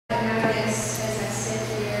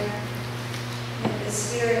the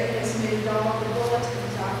Spirit has moved all the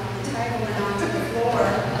bulletins off of the table and onto the floor.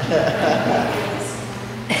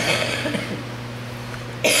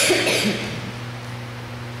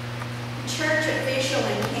 A church official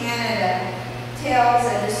in Canada tells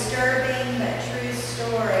a disturbing but true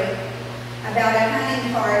story about a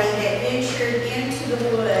hunting party that ventured into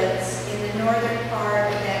the woods in the northern part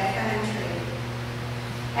of that country.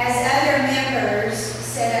 As other members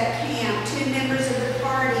set up camp, 2 members of the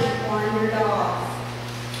party wandered off.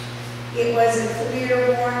 It was a clear,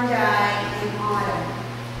 warm day in autumn.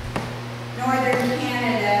 Northern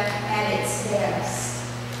Canada at its best.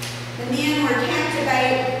 The men were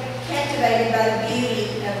captivated by the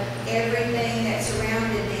beauty of everything that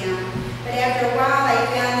surrounded them, but after a while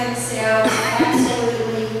they found themselves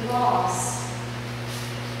absolutely lost.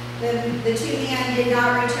 The 2 men did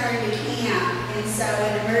not return to camp, and so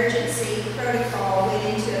an emergency protocol went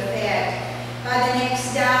into effect. By the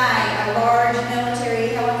next day, a large military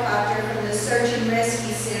helicopter from the Search and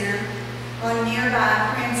Rescue Center on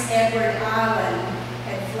nearby Prince Edward Island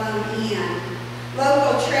had flown in.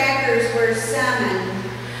 Local trackers were summoned.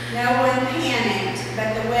 No one panicked,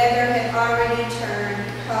 but the weather had already turned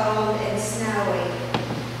cold and snowy.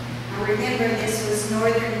 Now remember, this was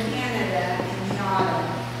northern Canada in the autumn.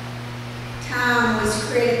 Time was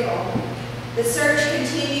critical. The search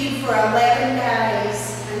continued for 11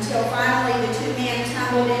 days until finally the 2 men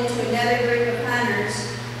tumbled into another group of hunters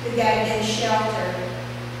who gave them shelter.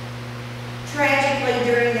 Tragically,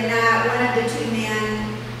 during the night, one of the 2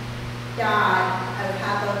 men died of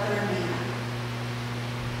hypothermia.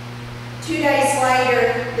 2 days later,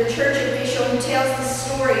 the church official who tells the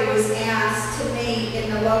story was asked to meet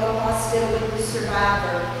in the local hospital with the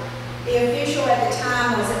survivor. The official at the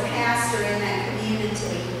time was a pastor in that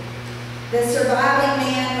community. The surviving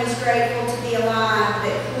man was grateful to be alive,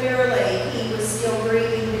 but clearly he was still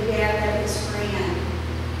grieving the death of his friend.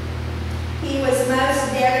 He was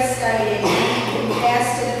most devastated when he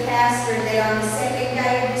confessed to the pastor that on the second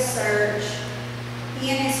day of the search,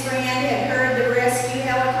 he and his friend had heard the rescue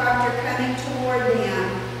helicopter coming toward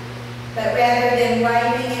them, but rather than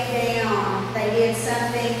waving it down, they did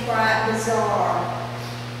something quite bizarre.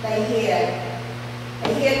 They hid.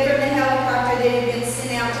 They hid from the helicopter that had been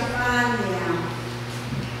sent out to find them.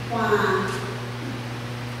 Why?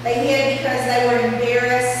 They hid because they were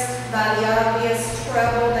embarrassed by the obvious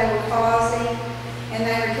trouble they were causing, and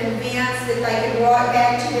they were convinced that they could walk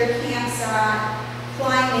back to their campsite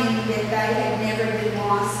claiming that they had never been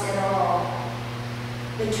lost at all.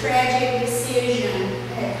 The tragic decision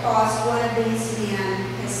had cost one of these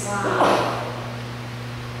men his life.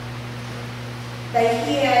 They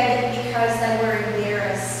hid because they were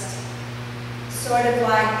embarrassed, sort of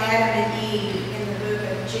like Adam and Eve in the book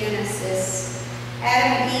of Genesis.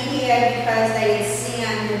 Adam and Eve hid because they had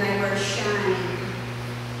sinned and they were ashamed.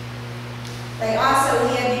 They also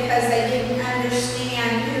hid because they didn't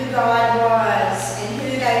understand who God was and who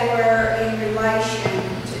they were in relation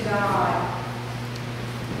to God.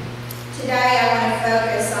 Today I want to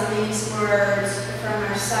focus on these words from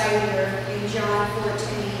our Savior in John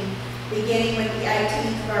 14. Beginning with the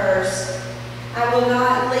 18th verse. I will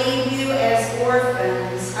not leave you as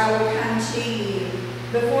orphans. I will come to you.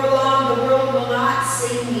 Before long, the world will not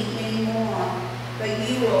see me anymore, but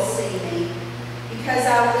you will see me. Because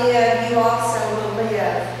I live, you also will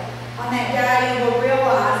live. On that day, you will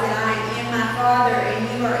realize that I am in my Father, and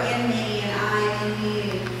you are in me, and I am in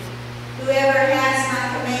you. Whoever has my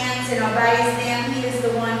commands and obeys them, he is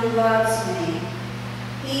the one who loves me.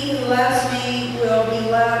 He who loves me will be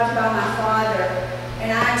loved by my Father,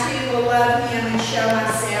 and I too will love him and show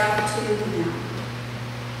myself to him.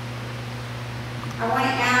 I want to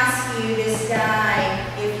ask you this day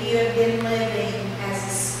if you have been living as a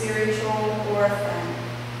spiritual orphan.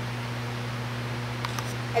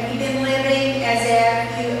 Have you been living as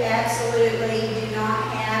if you absolutely do not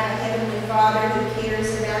have a Heavenly Father who cares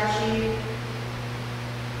about you?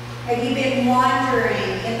 Have you been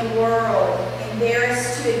wandering in the world,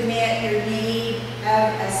 embarrassed to admit your need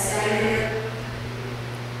of a Savior?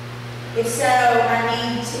 If so,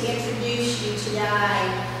 I need to introduce you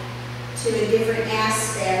today to a different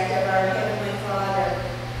aspect of our Heavenly Father.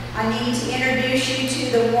 I need to introduce you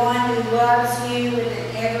to the one who loves you with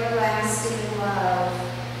an everlasting love.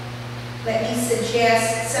 Let me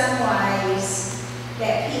suggest some ways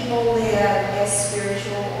that people live as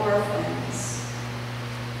spiritual orphans.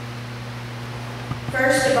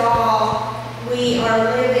 First of all, we are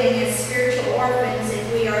living as spiritual orphans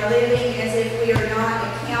if we are living as if we are not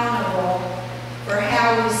accountable for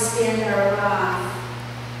how we spend our life.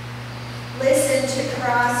 Listen to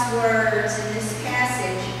Christ's words in this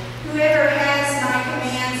passage. Whoever has my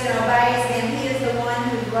commands and obeys them, he is the one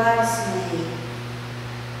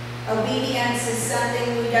evidence is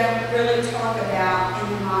something we don't really talk about in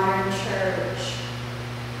the modern church.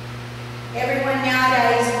 Everyone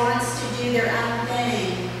nowadays wants to do their own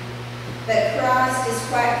thing, but Christ is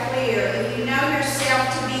quite clear. If you know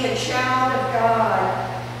yourself to be a child of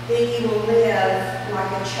God, then you will live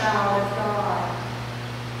like a child of God.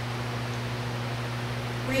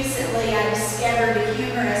 Recently, I discovered a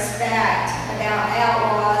humorous fact about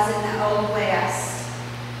outlaws in the Old West.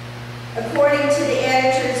 According to the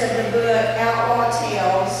editors of the book Outlaw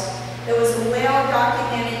Tales, there was a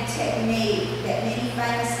well-documented technique that many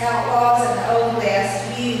famous outlaws of the Old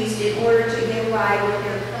West used in order to get away with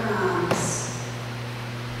their crimes.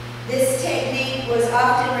 This technique was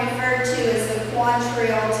often referred to as the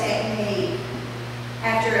Quantrill technique,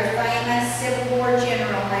 after a famous Civil War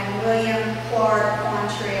general named William Clark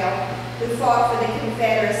Quantrill, who fought for the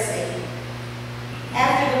Confederacy.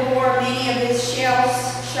 After the war, many of his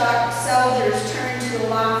shell-shocked soldiers turned to a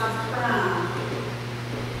life of crime.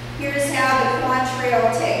 Here's how the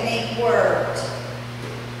Quantrill technique worked.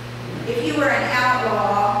 If you were an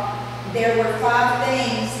outlaw, there were 5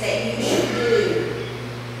 things that you should do.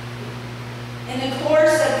 In the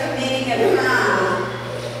course of committing a crime,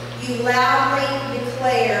 you loudly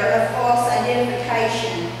declare a false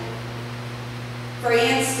identification. For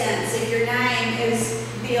instance, if your name is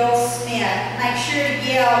Bill Smith, make sure to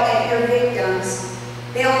yell at your victims,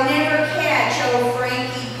 "They'll never catch old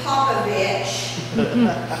Frankie Popovich."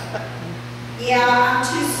 Yeah, I'm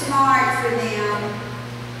too smart for them.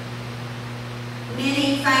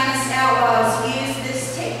 Many famous outlaws used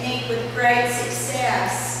this technique with great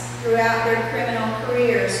success throughout their criminal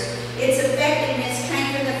careers. Its effectiveness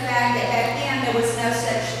came from the fact that back then there was no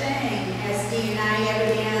such thing as DNA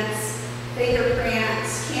evidence,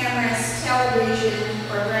 fingerprints, cameras, television,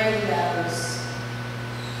 or radios.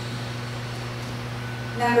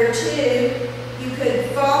 Number 2, you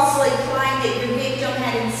could falsely claim that your victim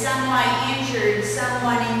had in some way injured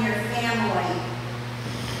someone in your family.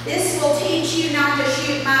 This will teach you not to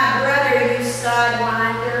shoot my brother, you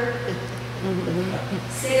sidewinder.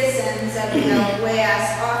 Citizens of the Old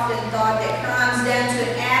West often thought that crimes done to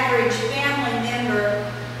an average family member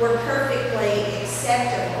were perfectly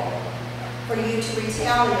acceptable for you to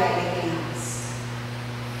retaliate against.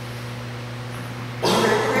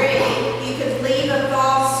 Number 3, you could leave a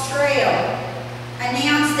false trail.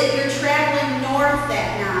 Announce that you're traveling north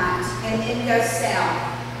that night and then go south.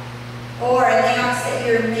 Or announce that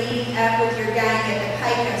you're meeting up with your gang at the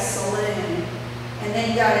Pecos Saloon and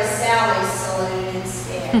then go to Sally's Saloon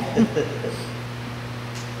instead.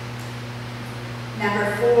 Number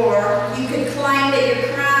 4, you could claim that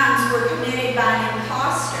your crimes were committed by an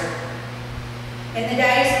imposter. In the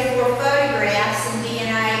days before photographs and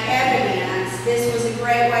DNA evidence, this was a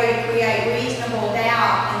great way to create reasonable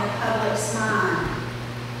doubt in the public's mind.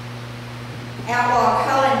 Outlaw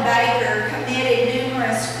Cullen Baker committed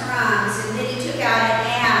numerous crimes, and then he took out an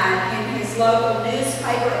ad in his local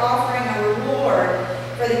newspaper offering a reward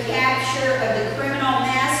for the capture of the criminal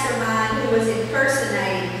mastermind who was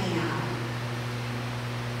impersonating him.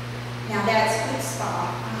 Now that's chutzpah.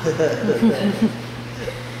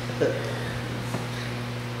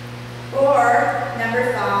 Or,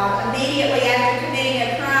 number 5, immediately after committing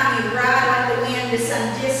a crime, you ride like the wind to some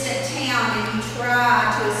distant town and you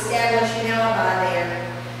try to establish an alibi there.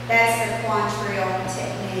 That's the Quantrill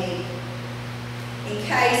technique. In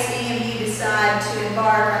case any of you decide to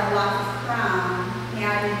embark on a life of crime,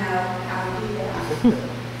 now you know how to do that.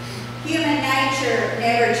 Human nature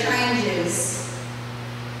never changes.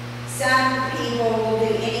 Some people will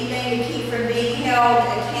do anything to keep from being held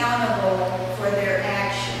accountable for their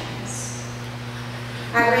actions.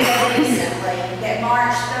 I read recently that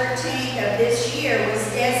March 13th of this year was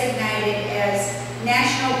designated as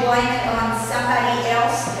National Blame It